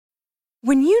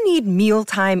When you need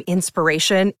mealtime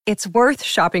inspiration, it's worth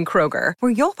shopping Kroger,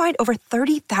 where you'll find over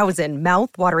 30,000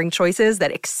 mouth-watering choices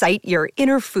that excite your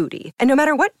inner foodie. And no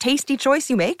matter what tasty choice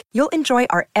you make, you'll enjoy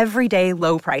our everyday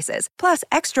low prices, plus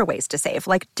extra ways to save,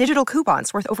 like digital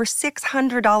coupons worth over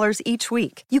 $600 each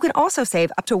week. You can also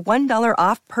save up to $1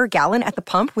 off per gallon at the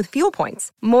pump with fuel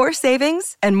points. More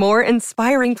savings and more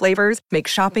inspiring flavors make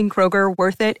shopping Kroger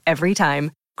worth it every time.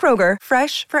 Kroger,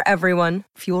 fresh for everyone.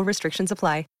 Fuel restrictions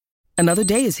apply. Another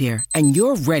day is here, and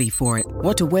you're ready for it.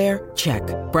 What to wear? Check.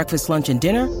 Breakfast, lunch, and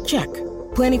dinner? Check.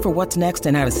 Planning for what's next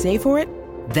and how to save for it?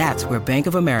 That's where Bank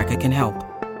of America can help.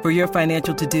 For your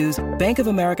financial to-dos, Bank of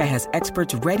America has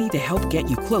experts ready to help get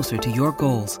you closer to your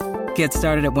goals. Get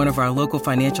started at one of our local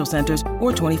financial centers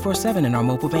or 24/7 in our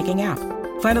mobile banking app.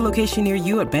 Find a location near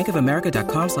you at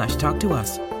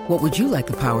bankofamerica.com/talktous. What would you like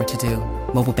the power to do?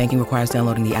 Mobile banking requires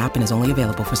downloading the app and is only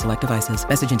available for select devices.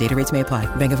 Message and data rates may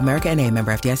apply. Bank of America N.A.,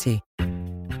 member FDIC.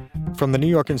 From the New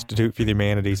York Institute for the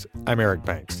Humanities, I'm Eric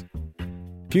Banks.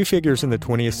 Few figures in the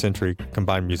 20th century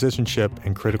combined musicianship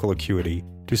and critical acuity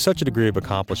to such a degree of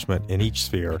accomplishment in each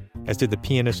sphere as did the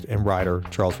pianist and writer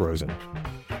Charles Rosen.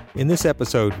 In this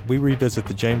episode, we revisit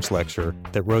the James Lecture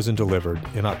that Rosen delivered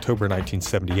in October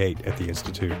 1978 at the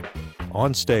Institute,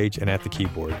 on stage and at the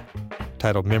keyboard,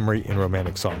 titled Memory in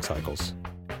Romantic Song Cycles.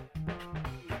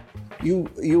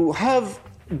 You have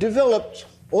developed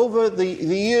over the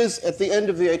years at the end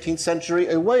of the 18th century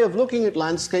a way of looking at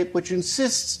landscape which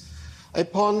insists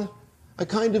upon a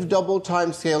kind of double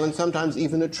time scale and sometimes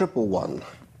even a triple one,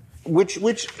 which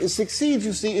succeeds,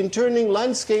 you see, in turning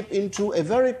landscape into a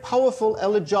very powerful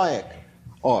elegiac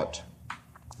art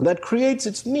that creates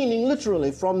its meaning literally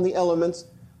from the elements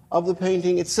of the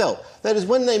painting itself. That is,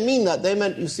 when they mean that, they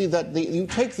meant, you see, that you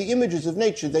take the images of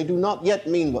nature, they do not yet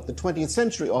mean what the 20th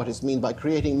century artists mean by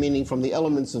creating meaning from the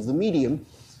elements of the medium,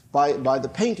 by the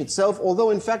paint itself, although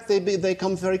in fact they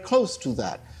come very close to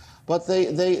that. But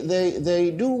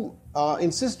they do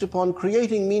insist upon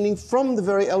creating meaning from the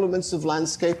very elements of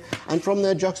landscape and from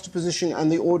their juxtaposition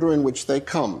and the order in which they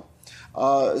come.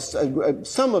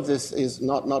 Some of this is,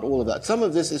 not all of that, some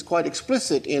of this is quite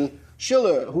explicit in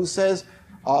Schiller, who says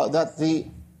that the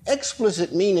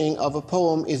explicit meaning of a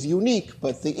poem is unique,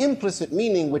 but the implicit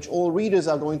meaning which all readers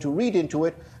are going to read into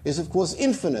it is, of course,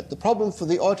 infinite. The problem for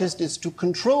the artist is to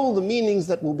control the meanings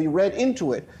that will be read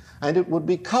into it, and it would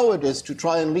be cowardice to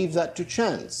try and leave that to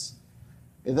chance.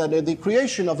 That the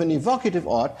creation of an evocative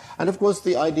art, and of course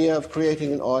the idea of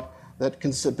creating an art that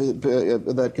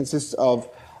consists of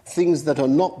things that are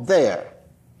not there,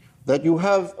 that you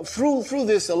have through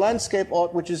this a landscape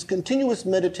art which is continuous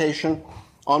meditation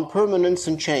on permanence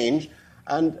and change,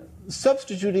 and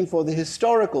substituting for the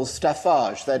historical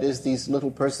staffage, that is, these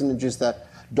little personages that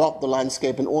dot the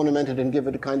landscape and ornament it and give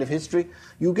it a kind of history,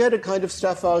 you get a kind of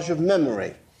staffage of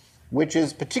memory, which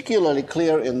is particularly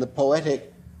clear in the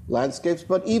poetic landscapes,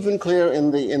 but even clear in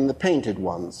the painted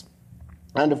ones.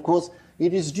 And of course,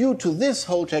 it is due to this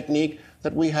whole technique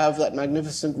that we have that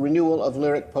magnificent renewal of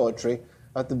lyric poetry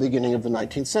at the beginning of the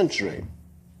 19th century.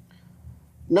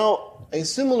 Now, a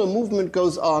similar movement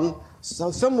goes on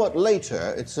somewhat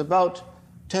later. It's about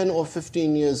 10 or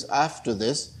 15 years after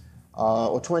this,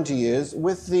 or 20 years,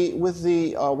 with the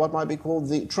what might be called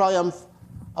the triumph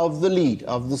of the lied,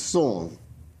 of the song.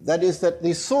 That is, that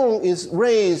the song is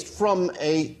raised from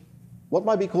what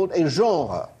might be called a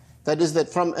genre. That is, that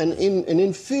from an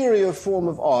inferior form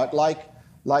of art, like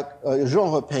a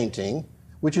genre painting,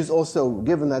 which is also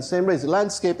given that same raise. The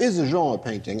landscape is a genre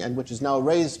painting, and which is now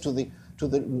raised to the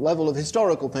level of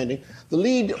historical painting. The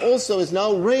lied also is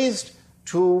now raised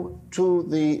to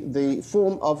the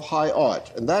form of high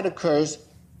art, and that occurs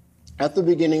at the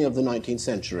beginning of the 19th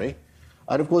century.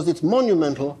 And of course, its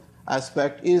monumental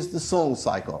aspect is the song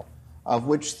cycle, of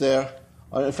which there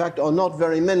are, in fact, are not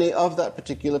very many of that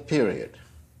particular period.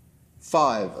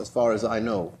 5, as far as I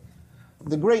know.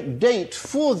 The great date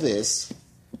for this,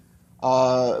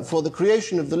 for the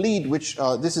creation of the lied, which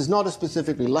this is not a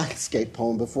specifically landscape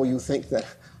poem before you think that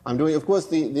I'm doing. Of course,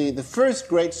 the first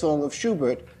great song of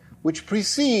Schubert, which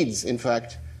precedes, in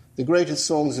fact, the greatest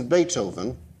songs of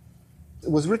Beethoven,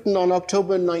 was written on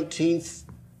October 19th,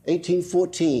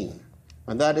 1814,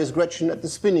 and that is Gretchen at the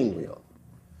Spinning Wheel.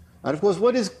 And of course,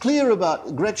 what is clear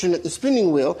about Gretchen at the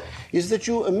Spinning Wheel is that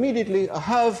you immediately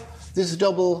have this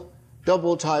double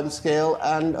time scale,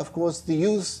 and of course the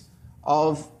use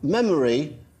of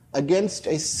memory against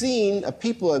a scene, a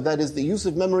people, that is the use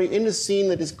of memory in a scene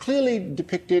that is clearly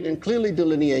depicted and clearly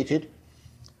delineated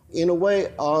in a way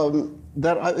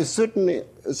that is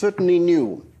certainly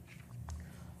new.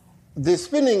 The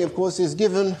spinning, of course, is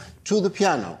given to the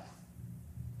piano.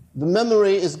 The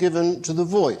memory is given to the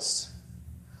voice.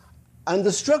 And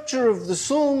the structure of the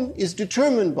song is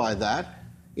determined by that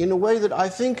in a way that I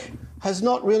think has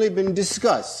not really been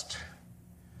discussed.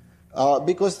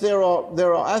 Because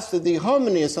the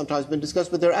harmony has sometimes been discussed,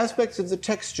 but there are aspects of the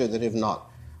texture that have not.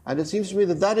 And it seems to me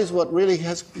that that is what really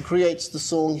creates the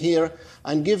song here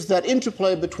and gives that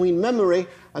interplay between memory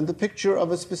and the picture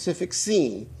of a specific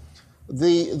scene.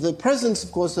 The presence,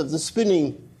 of course, of the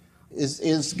spinning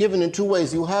is given in two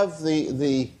ways. You have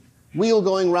the wheel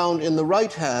going round in the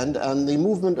right hand and the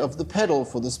movement of the pedal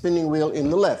for the spinning wheel in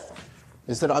the left.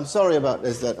 I'm sorry about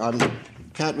this, that I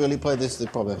can't really play this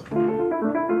probably.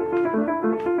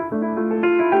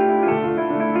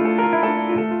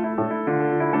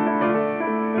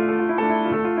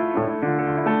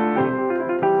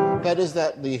 That is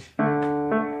that the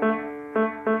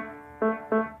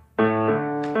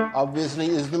obviously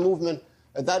is the movement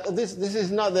that this is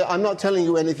not I'm not telling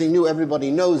you anything new.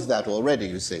 Everybody knows that already,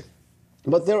 you see.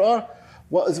 But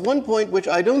there's one point which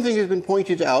I don't think has been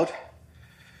pointed out,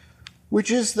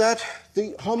 which is that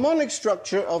the harmonic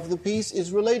structure of the piece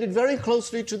is related very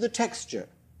closely to the texture.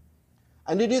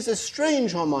 And it is a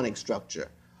strange harmonic structure.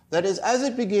 That is, as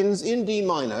it begins in D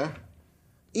minor,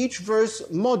 each verse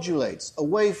modulates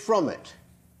away from it.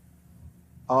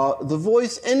 The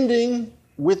voice ending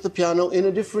with the piano in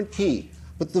a different key.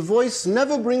 But the voice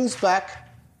never brings back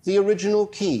the original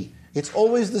key. It's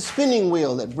always the spinning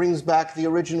wheel that brings back the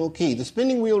original key. The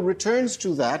spinning wheel returns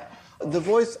to that. The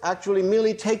voice actually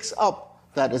merely takes up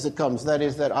that as it comes. That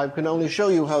is, that I can only show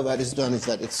you how that is done, is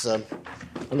that it's a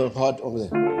little hard over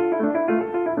there.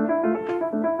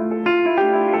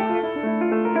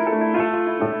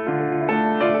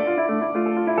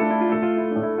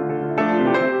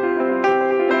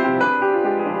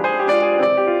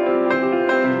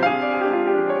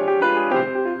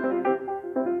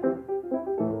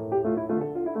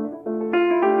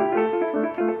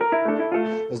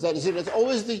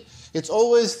 It's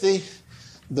always the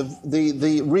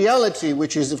reality,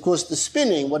 which is, of course, the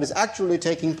spinning, what is actually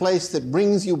taking place that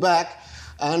brings you back,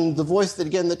 and the voice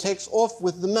that takes off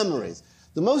with the memories.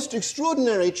 The most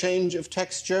extraordinary change of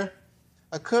texture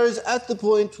occurs at the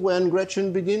point when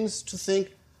Gretchen begins to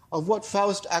think of what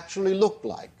Faust actually looked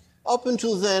like. Up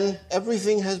until then,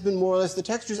 everything has been more or less, the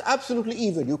texture is absolutely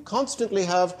even. You constantly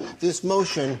have this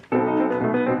motion.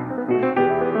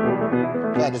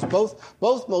 That is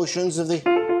both motions of the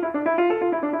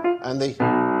and the.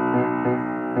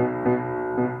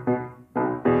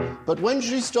 But when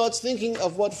she starts thinking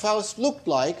of what Faust looked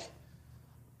like,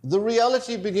 the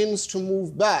reality begins to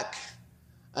move back,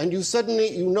 and you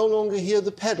no longer hear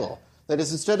the pedal. That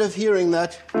is, instead of hearing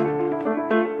that,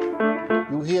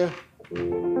 you hear.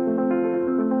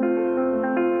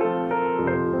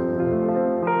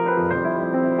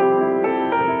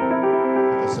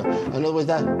 So, in other words,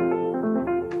 that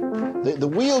the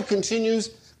wheel continues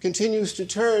to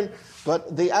turn,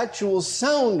 but the actual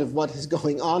sound of what is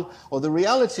going on, or the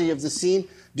reality of the scene,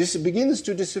 begins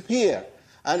to disappear.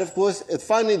 And of course,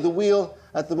 finally the wheel,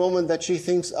 at the moment that she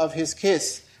thinks of his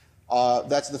kiss,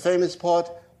 that's the famous part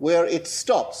where it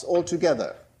stops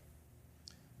altogether.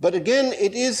 But again,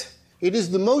 it is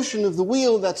the motion of the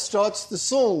wheel that starts the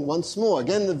song once more.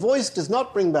 Again, the voice does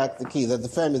not bring back the key, the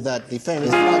famous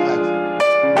climax.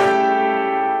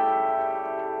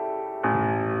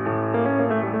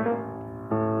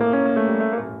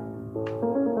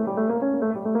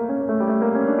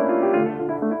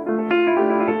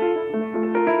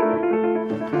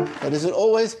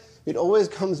 It always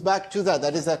comes back to that.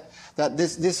 That is that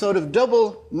this sort of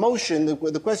double motion,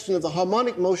 the question of the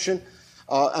harmonic motion,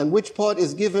 and which part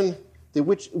is given,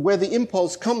 where the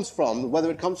impulse comes from, whether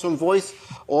it comes from voice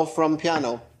or from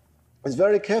piano, is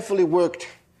very carefully worked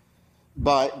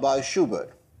by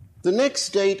Schubert. The next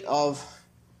date of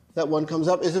that one comes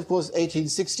up is, of course,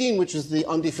 1816, which is the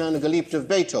Undeferne Geliebte of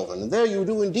Beethoven. And there you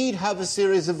do indeed have a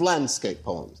series of landscape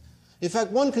poems. In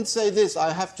fact, one could say this,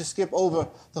 I have to skip over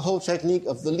the whole technique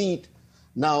of the Lied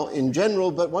now in general,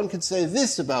 but one could say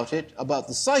this about it, about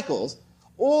the cycles.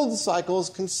 All the cycles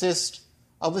consist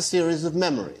of a series of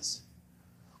memories.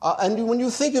 And when you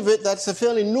think of it, that's a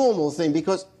fairly normal thing,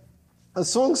 because a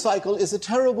song cycle is a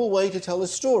terrible way to tell a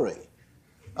story.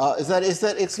 It's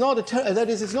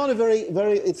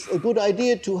a good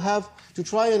idea to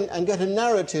try and get a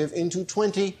narrative into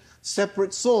 20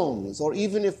 separate songs, or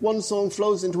even if one song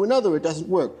flows into another, it doesn't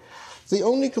work. The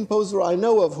only composer I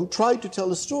know of who tried to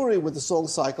tell a story with the song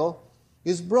cycle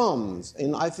is Brahms,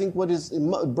 and I think what is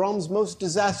Brahms' most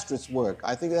disastrous work.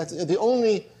 I think that's the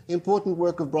only important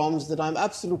work of Brahms that I'm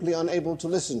absolutely unable to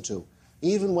listen to,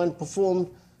 even when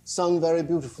sung very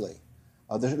beautifully.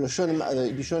 Die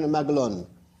Schöne Magellan.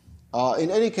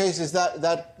 In any case,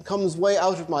 that comes way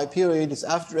out of my period. It's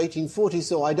after 1840,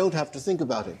 so I don't have to think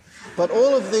about it. But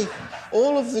all of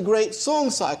the great song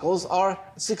cycles are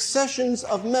successions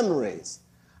of memories.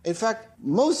 In fact,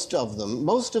 most of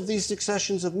these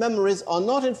successions of memories are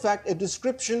not, in fact, a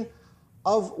description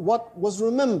of what was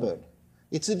remembered.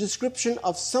 It's a description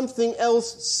of something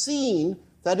else seen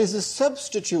that is a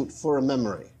substitute for a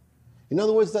memory. In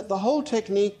other words, that the whole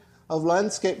technique of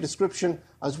landscape description,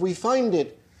 as we find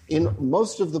it in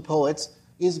most of the poets,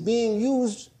 is being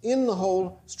used in the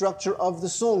whole structure of the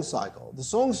song cycle. The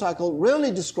song cycle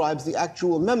rarely describes the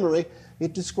actual memory,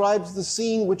 it describes the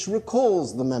scene which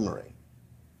recalls the memory.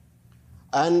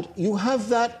 And you have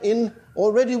that in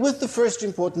already with the first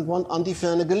important one, An die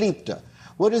ferne Geliebte.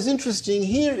 What is interesting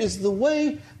here is the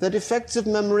way that effects of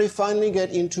memory finally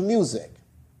get into music.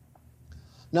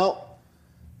 Now,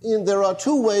 there are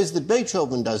two ways that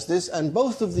Beethoven does this, and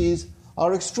both of these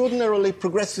are extraordinarily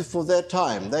progressive for their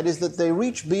time. That is, that they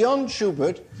reach beyond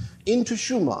Schubert into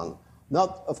Schumann.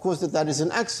 Not, of course, that is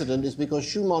an accident, is because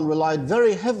Schumann relied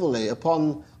very heavily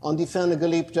upon An die ferne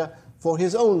Geliebte for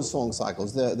his own song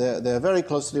cycles. They're very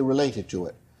closely related to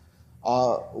it.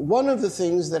 One of the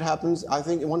things that happens, I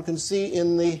think one can see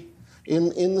in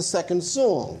the second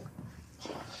song,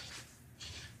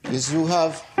 is you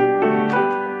have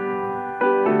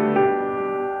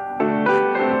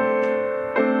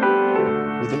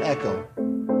with an echo.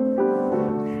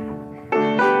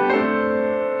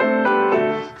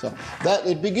 So that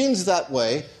it begins that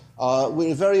way,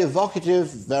 with a very evocative,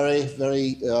 very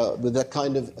with that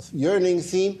kind of yearning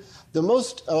theme. The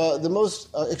most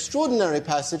extraordinary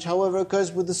passage, however,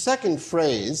 occurs with the second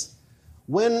phrase.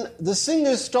 When the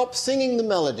singer stops singing the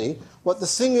melody, what the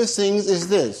singer sings is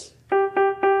this.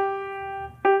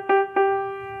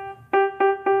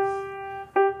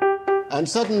 And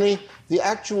suddenly, the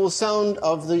actual sound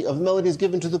of melody is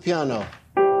given to the piano.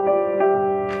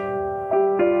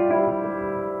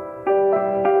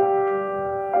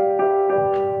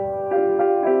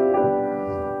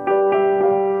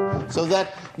 So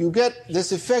that you get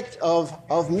this effect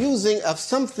of musing, of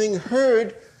something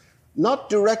heard, not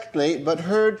directly, but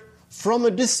heard from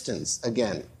a distance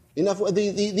again.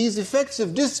 These effects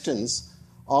of distance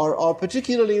are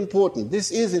particularly important.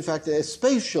 This is, in fact, a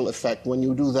spatial effect when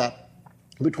you do that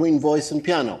between voice and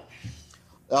piano.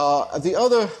 The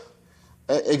other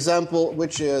example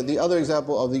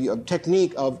of the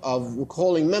technique of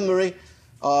recalling memory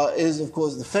is, of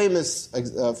course, the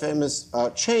famous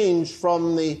change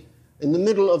from in the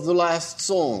middle of the last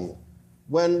song,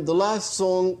 when the last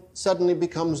song suddenly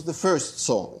becomes the first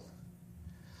song.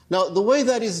 Now, the way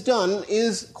that is done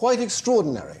is quite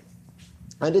extraordinary,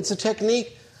 and it's a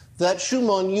technique that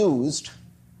Schumann used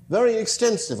very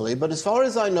extensively, but as far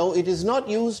as I know, it is not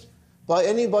used by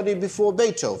anybody before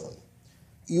Beethoven.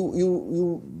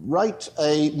 You write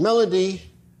a melody,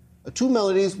 two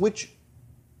melodies which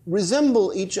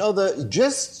resemble each other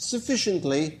just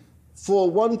sufficiently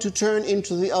for one to turn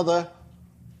into the other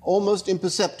almost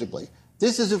imperceptibly.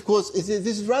 This is, of course, this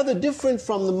is rather different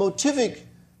from the motivic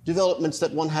developments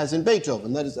that one has in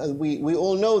Beethoven. That is, we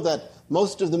all know that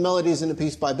most of the melodies in a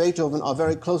piece by Beethoven are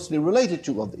very closely related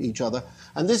to each other,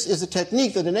 and this is a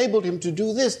technique that enabled him to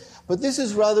do this, but this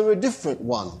is rather a different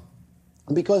one,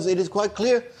 because it is quite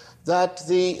clear that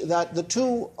the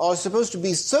two are supposed to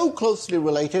be so closely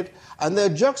related, and they're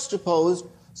juxtaposed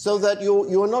so that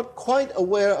you're not quite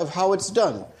aware of how it's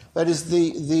done. That is,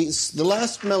 the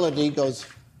last melody goes.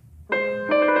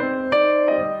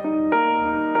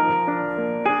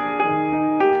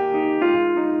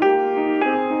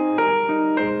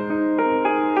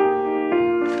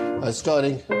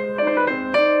 Starting.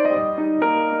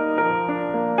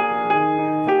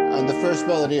 And the first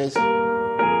melody is.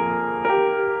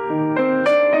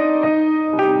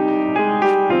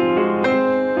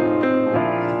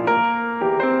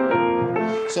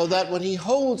 So that when he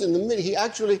holds in the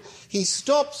middle, he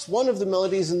stops one of the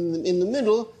melodies in the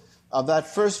middle of that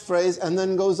first phrase and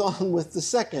then goes on with the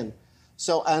second.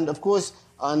 So, and of course,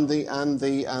 and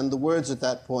the words at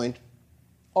that point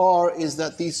is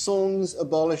that these songs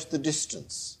abolish the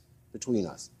distance between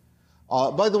us.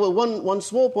 By the way, one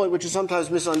small point which is sometimes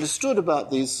misunderstood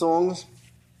about these songs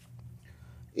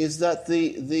is that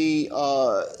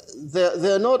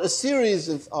they're not a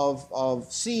series of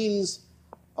scenes,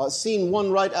 seen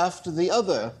one right after the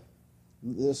other,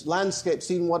 this landscape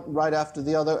seen one right after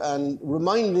the other, and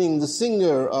reminding the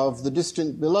singer of the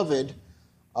distant beloved.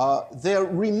 They're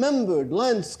remembered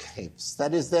landscapes.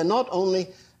 That is, they're not only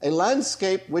a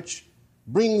landscape which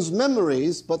brings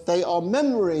memories, but they are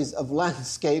memories of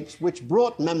landscapes which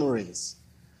brought memories.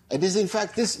 It is, in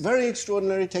fact, this very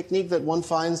extraordinary technique that one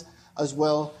finds as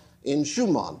well in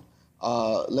Schumann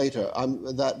later.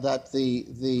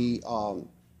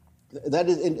 That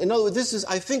is, in other words, this is,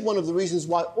 I think, one of the reasons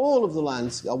why all of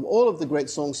the great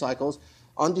song cycles,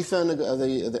 the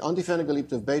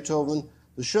Antiphone-Geliebte of Beethoven,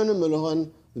 the Schöne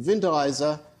Müllerin, the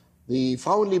Winterreise, the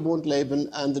Frauenliebe und Leben,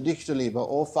 and the Dichterliebe,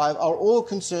 all five, are all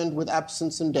concerned with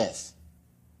absence and death.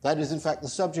 That is, in fact, the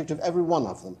subject of every one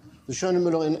of them. The Schöne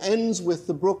Müllerin ends with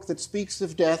the brook that speaks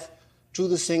of death to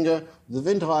the singer. The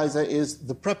Winterreise is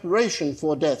the preparation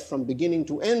for death from beginning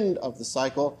to end of the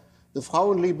cycle. The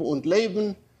Frauenliebe und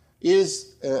Leben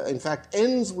is, in fact,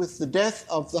 ends with the death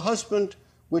of the husband,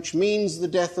 which means the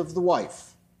death of the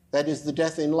wife. That is, the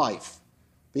death in life,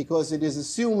 because it is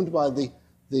assumed by the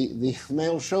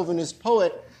male chauvinist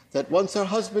poet that once her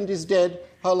husband is dead,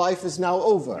 her life is now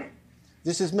over.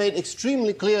 This is made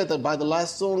extremely clear that by the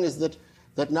last song is that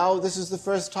now this is the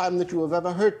first time that you have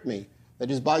ever hurt me,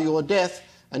 that is by your death.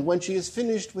 And when she is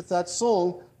finished with that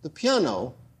song, the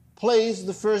piano plays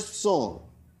the first song.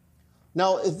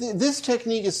 Now, this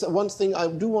technique is one thing I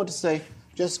do want to say,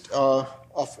 just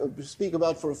speak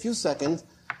about for a few seconds,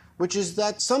 which is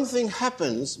that something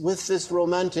happens with this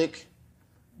romantic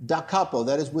da capo,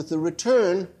 that is, with the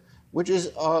return, which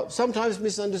is sometimes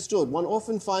misunderstood. One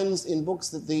often finds in books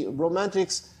that the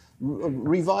romantics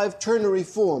revive ternary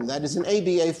form, that is, an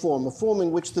ABA form, a form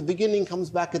in which the beginning comes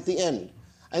back at the end.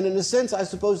 And in a sense, I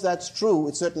suppose that's true.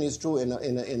 It certainly is true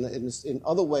in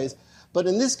other ways. But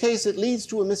in this case, it leads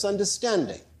to a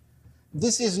misunderstanding.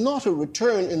 This is not a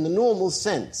return in the normal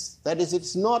sense. That is,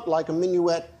 it's not like a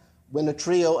minuet when a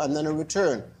trio and then a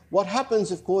return. What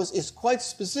happens, of course, is quite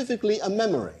specifically a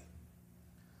memory.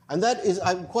 And that is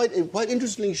quite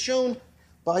interestingly shown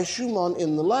by Schumann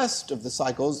in the last of the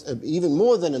cycles, even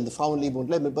more than in the Frauenliebe und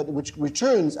Leben, but which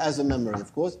returns as a memory,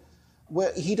 of course,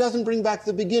 where he doesn't bring back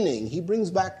the beginning. He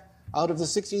brings back, out of the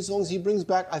 16 songs, he brings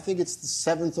back, I think it's the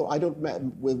 7th, or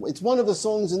it's one of the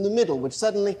songs in the middle, which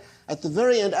suddenly, at the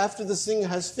very end, after the singer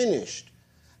has finished,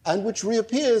 and which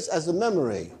reappears as a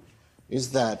memory,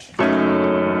 is that.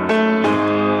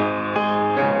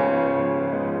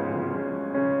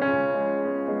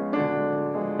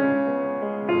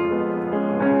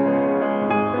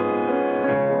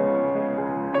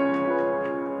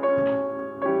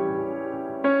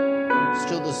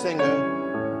 Still the singer.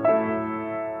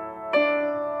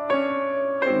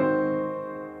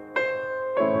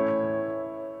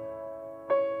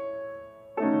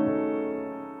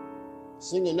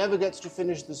 Singer never gets to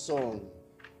finish the song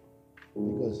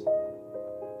because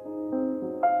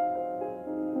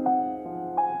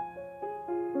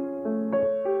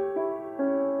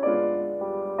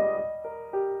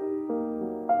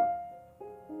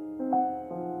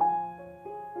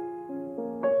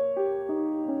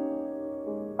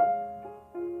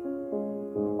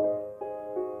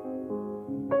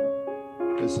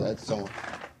that song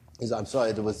is, I'm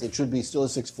sorry, it should be still a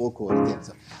 6/4 chord at the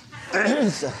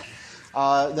end. So,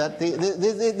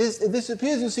 this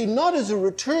appears, you see, not as a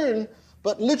return,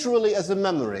 but literally as a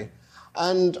memory.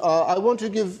 And I want to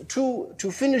give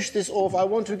to finish this off, I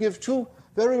want to give two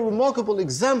very remarkable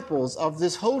examples of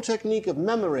this whole technique of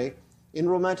memory in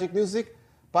Romantic music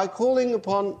by calling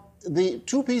upon the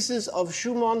two pieces of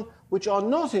Schumann which are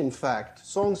not, in fact,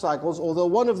 song cycles, although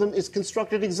one of them is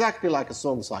constructed exactly like a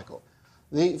song cycle.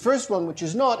 The first one, which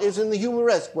is not, is in the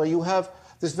Humoresque, where you have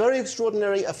this very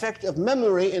extraordinary effect of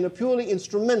memory in a purely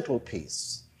instrumental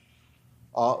piece.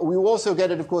 We also get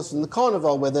it, of course, in the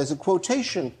Carnival, where there's a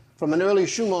quotation from an early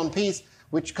Schumann piece,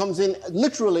 which comes in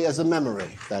literally as a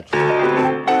memory.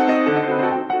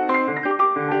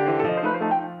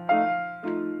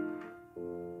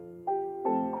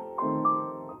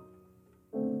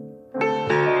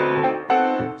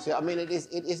 See, I mean, it is,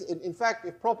 in fact,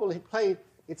 if properly played,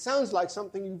 it sounds like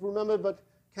something you remember, but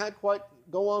can't quite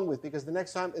go on with, because the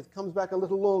next time it comes back a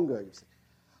little longer, you see.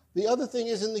 The other thing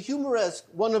is, in the Humoresque,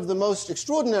 one of the most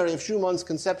extraordinary of Schumann's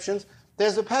conceptions,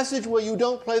 there's a passage where you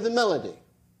don't play the melody.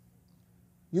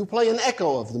 You play an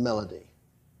echo of the melody.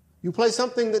 You play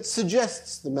something that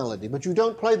suggests the melody, but you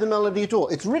don't play the melody at all.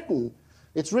 It's written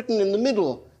in the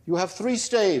middle. You have three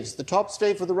staves, the top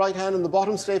stave for the right hand and the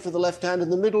bottom stave for the left hand, in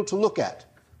the middle to look at,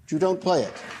 but you don't play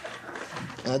it.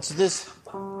 That's this.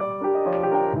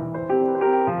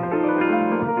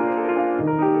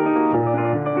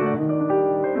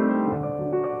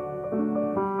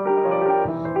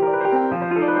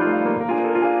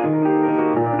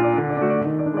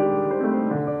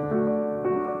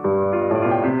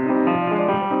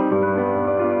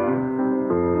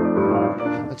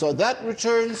 So that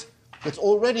returns, it's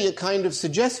already a kind of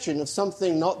suggestion of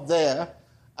something not there,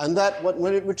 and that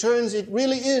when it returns, it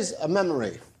really is a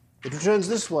memory. It returns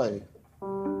this way.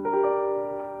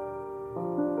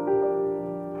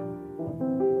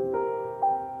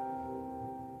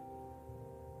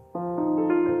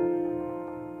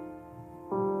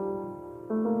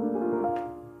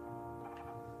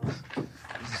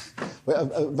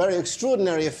 a very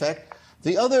extraordinary effect.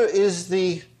 The other is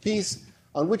the piece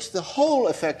on which the whole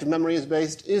effect of memory is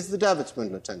based, is the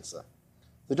Davidsbündler Tänze.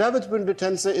 The Davidsbündler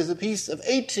Tänze is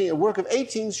a work of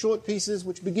 18 short pieces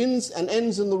which begins and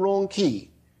ends in the wrong key.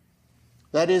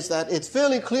 That is, that it's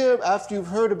fairly clear after you've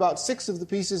heard about 6 of the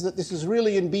pieces that this is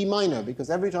really in B minor, because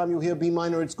every time you hear B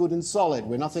minor, it's good and solid,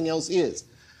 where nothing else is.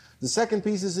 The second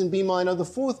piece is in B minor, the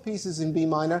fourth piece is in B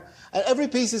minor, and every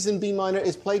piece is in B minor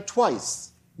is played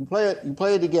twice. You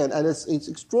play it again, and it's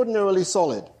extraordinarily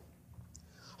solid.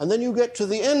 And then you get to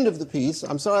the end of the piece.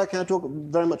 I'm sorry I can't talk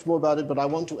very much more about it, but I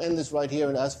want to end this right here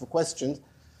and ask for questions.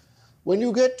 When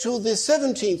you get to the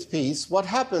 17th piece, what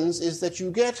happens is that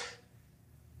you get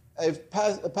a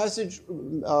passage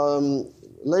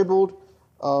labeled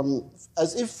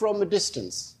as if from a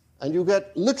distance. And you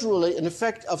get literally an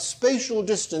effect of spatial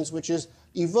distance, which is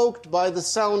evoked by the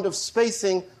sound of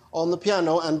spacing on the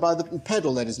piano and by the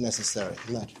pedal that is necessary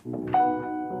in that.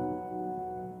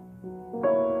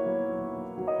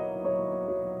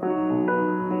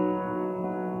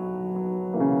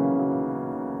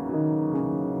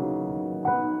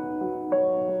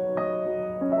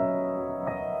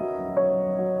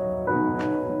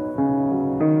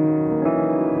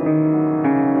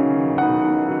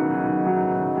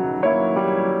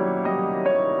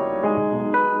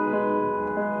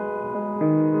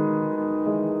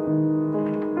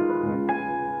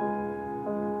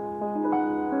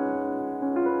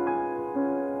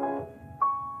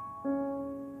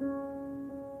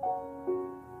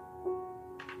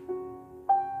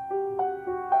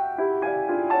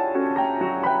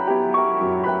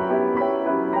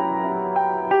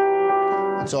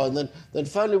 And then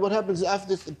finally what happens after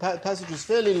this, the passage is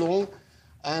fairly long,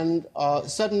 and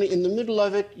suddenly in the middle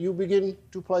of it you begin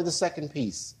to play the second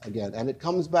piece again, and it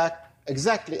comes back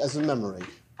exactly as a memory.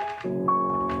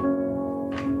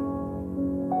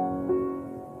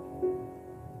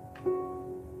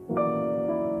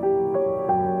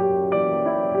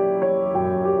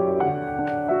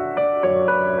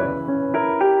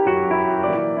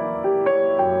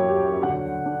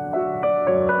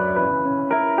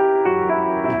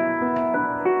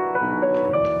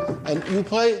 And you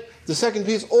play the second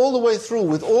piece all the way through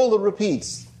with all the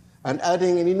repeats and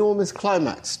adding an enormous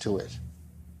climax to it.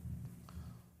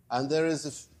 And there is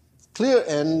a clear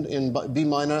end in B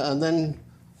minor, and then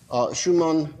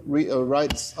Schumann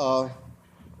writes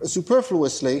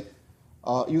superfluously,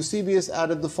 Eusebius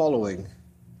added the following,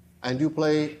 and you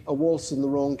play a waltz in the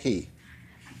wrong key,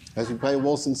 as you play a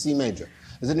waltz in C major.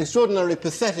 It's an extraordinarily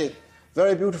pathetic,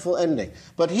 very beautiful ending.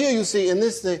 But here you see in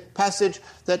the passage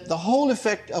that the whole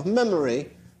effect of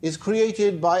memory is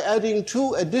created by adding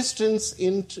to a distance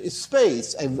in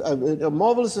space, a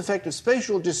marvelous effect of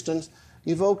spatial distance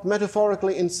evoked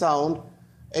metaphorically in sound,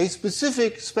 a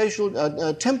specific spatial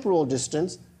temporal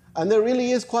distance, and there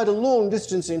really is quite a long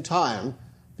distance in time,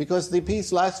 because the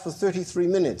piece lasts for 33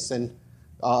 minutes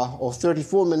or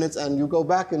 34 minutes, and you go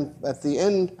back at the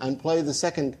end and play the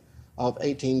second of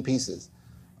 18 pieces.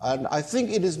 And I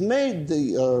think it is made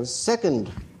the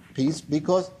second piece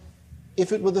because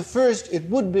if it were the first, it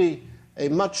would be a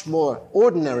much more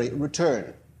ordinary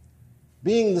return.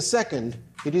 Being the second,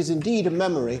 it is indeed a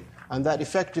memory, and that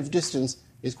effective distance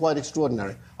is quite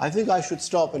extraordinary. I think I should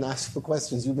stop and ask for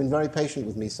questions. You've been very patient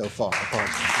with me so far. Thank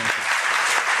you.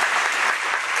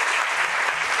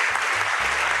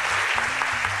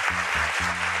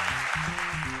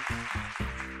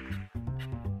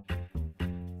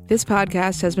 This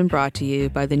podcast has been brought to you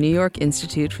by the New York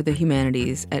Institute for the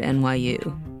Humanities at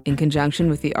NYU, in conjunction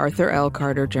with the Arthur L.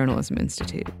 Carter Journalism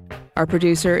Institute. Our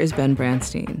producer is Ben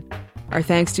Branstein. Our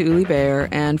thanks to Uli Bayer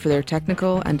and, for their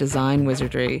technical and design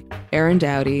wizardry, Aaron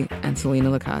Dowdy and Selena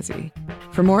Lakazi.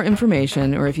 For more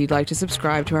information, or if you'd like to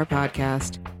subscribe to our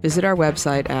podcast, visit our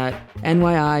website at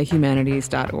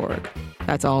nyihumanities.org.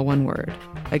 That's all one word.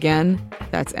 Again,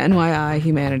 that's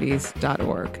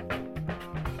nyihumanities.org.